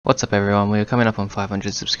What's up everyone, we are coming up on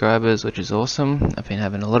 500 subscribers, which is awesome. I've been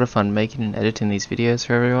having a lot of fun making and editing these videos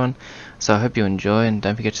for everyone, so I hope you enjoy and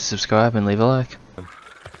don't forget to subscribe and leave a like.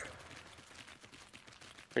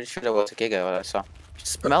 Pretty sure that was a giga what I saw.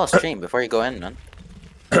 Smell a stream before you go in, man.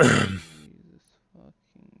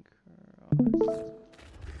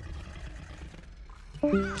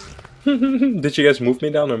 Did you guys move me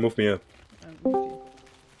down or move me up?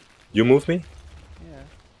 You moved me? Yeah.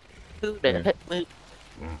 They don't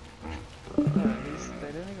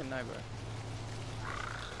even know, bro.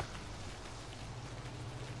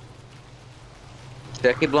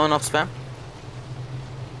 Did I keep blowing off spam?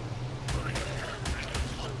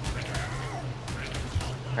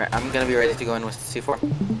 Alright, I'm gonna be ready to go in with C4.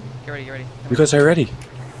 Get ready, get ready. You guys are ready.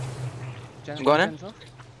 I'm going in.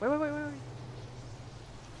 Wait.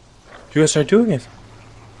 You guys are doing it.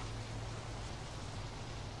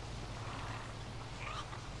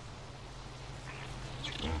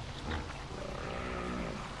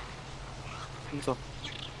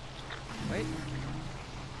 Wait.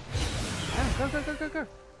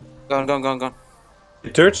 Yeah, go. Go. The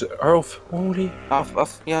turrets are off. Holy.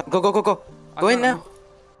 Off. Yeah, go. Go in now.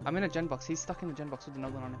 I'm in a gen box. He's stuck in the gen box with the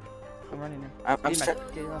Noglin on him. I'm running in. I'm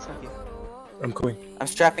I'm going. I'm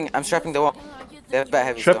strapping the wall. They have bad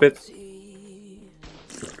heavy. Strap it.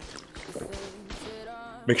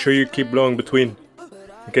 Make sure you keep blowing between.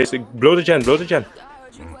 In case they blow the gen.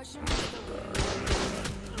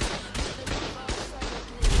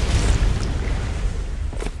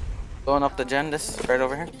 Blowing up the gen, this right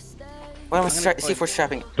over here. What am I C4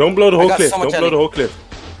 strapping? Don't blow the whole cliff. So Don't blow the whole cliff.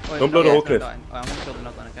 Don't blow the whole cliff. I'm gonna kill the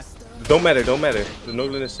Noglin, okay? Don't matter. The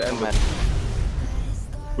Noglin is the end.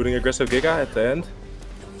 Putting aggressive Giga at the end.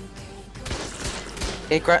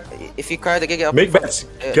 Hey, if you cry the giga up. Make bets.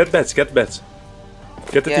 Get bets. Get the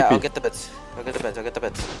yeah, TP. I'll get the bets.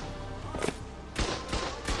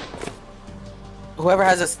 Whoever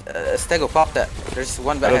has a stego, pop that. There's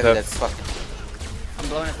one bad heavy that's fucking. I'm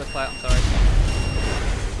blowing up the flat, I'm sorry. I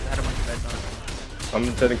had a bunch of beds on it.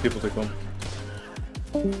 I'm telling people to come.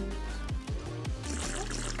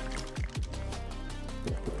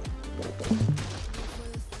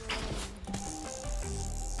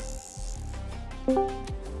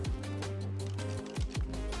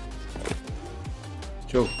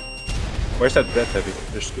 Joe, where's that bed heavy?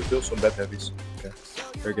 There's still some bed heavies.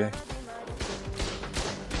 Okay.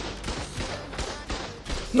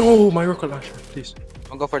 No, my rocket launcher, please.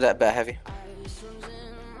 I'll go for that bad heavy.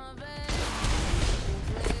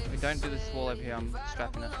 We don't do this wall over here, I'm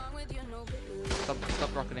strapping it.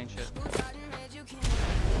 Stop rocketing shit.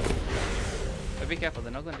 But be careful, the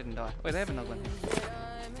Noglin didn't die. Wait, they have a Noglin here.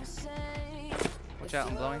 Watch out,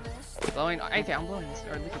 I'm blowing. Okay, I'm blowing.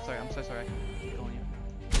 Or liquid, sorry, I'm so sorry. I'm calling you.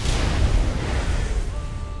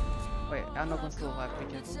 Wait, our Noglin's still alive, be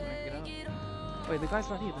careful. Get out. Wait, the guy's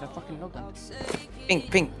right here, but I fucking Noglin.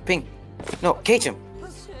 Ping. No, cage him.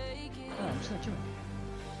 Oh, I'm just gonna kill him.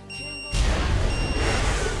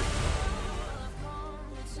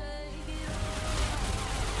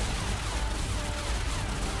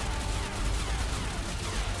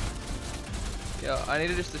 Yo, I need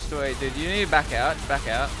to just destroy, dude, you need to back out,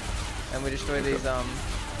 and we destroy these,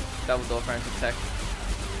 double door frames with tech.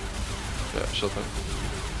 Yeah, sure thing.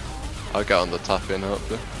 I'll get on the tap in,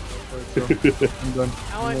 hopefully. I'm done.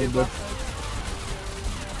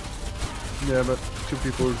 Yeah, but 2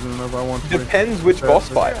 people isn't enough. I want 3. Depends which boss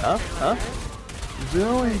fight, huh? They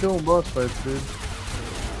only do boss fights, dude.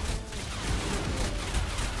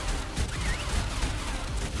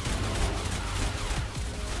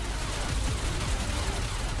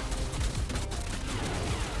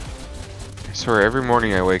 I swear, every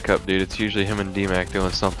morning I wake up, dude, it's usually him and D-Mac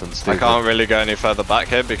doing something stupid. I can't really go any further back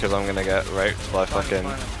here because I'm gonna get raped by fucking...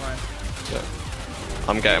 Fine.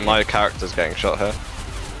 I'm getting, my character's getting shot here.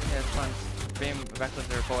 Yeah, it's fine. Beam backwards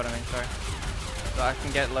to report, sorry. So I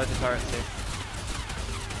can get loads of turrets here.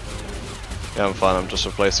 Yeah, I'm fine, I'm just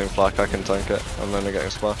replacing flak, I can tank it. I'm only getting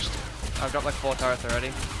splashed. I've dropped like 4 turrets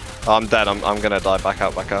already. Oh, I'm dead, I'm gonna die, back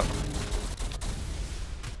out.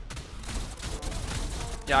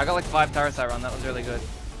 Yeah, I got like 5 turrets that run, that was really good.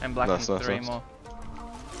 And black Nice. and 3 more.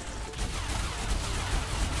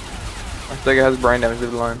 My Stego has brain damage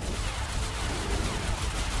of the line.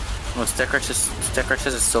 Oh, stack rushes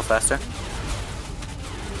is still faster.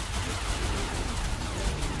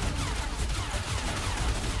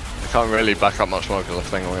 I can't really back up much more because I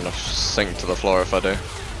think I'm gonna sink to the floor if I do.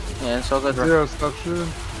 Yeah, it's all good, bro. Zero, stop shooting.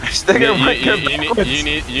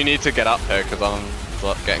 You need to get up here because I'm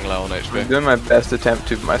getting low on I'm HP. doing my best attempt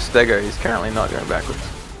to my Stego. He's currently not going backwards.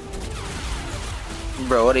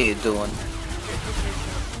 Bro, what are you doing?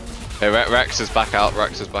 Hey, Rex is back out.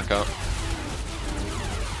 Rex is back out.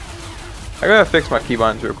 I gotta fix my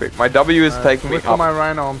keybinds real quick. My W is taking me Wait for up. my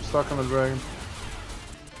Rhino, I'm stuck on the dragon.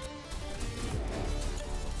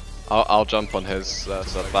 I'll jump on his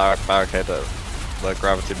barricade, the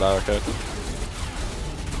gravity barricade.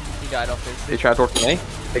 He died off his. He trying to talk to me?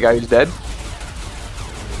 The guy who's dead?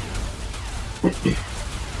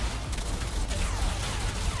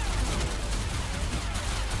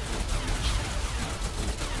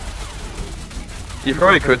 You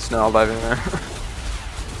probably could snarl dive in there.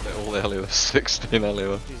 All earlier, 16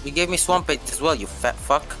 earlier. You gave me swamp bait as well, you fat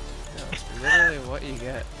fuck. That's literally what you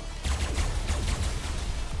get.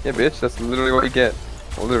 Yeah, bitch, that's literally what you get.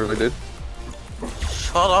 Well, literally, dude.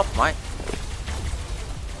 Shut up, mate.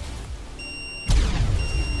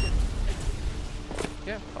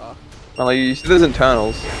 Yeah, fuck. Well, like, you see those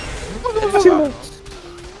internals.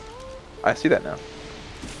 I see that now.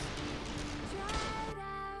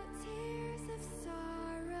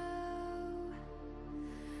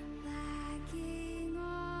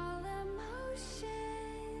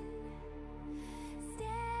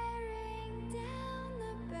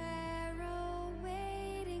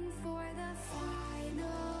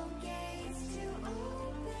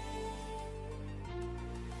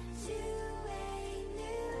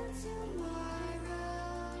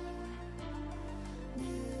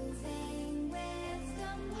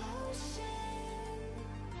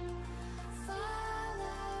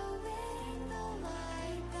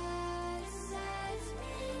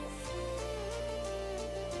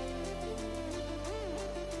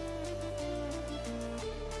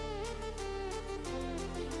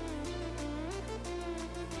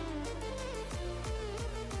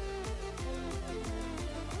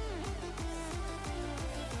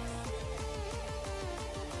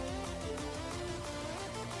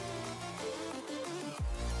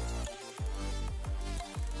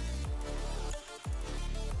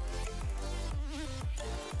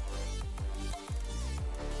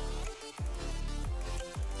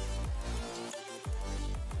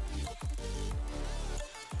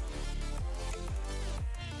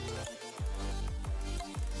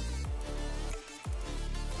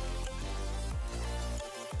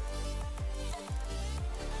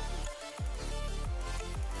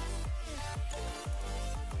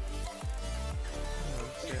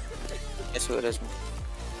 Guess who it is?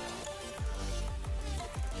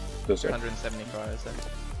 Those are 170 cries then.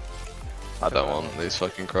 I don't want these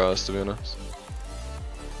fucking crows, to be honest.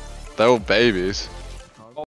 They're all babies.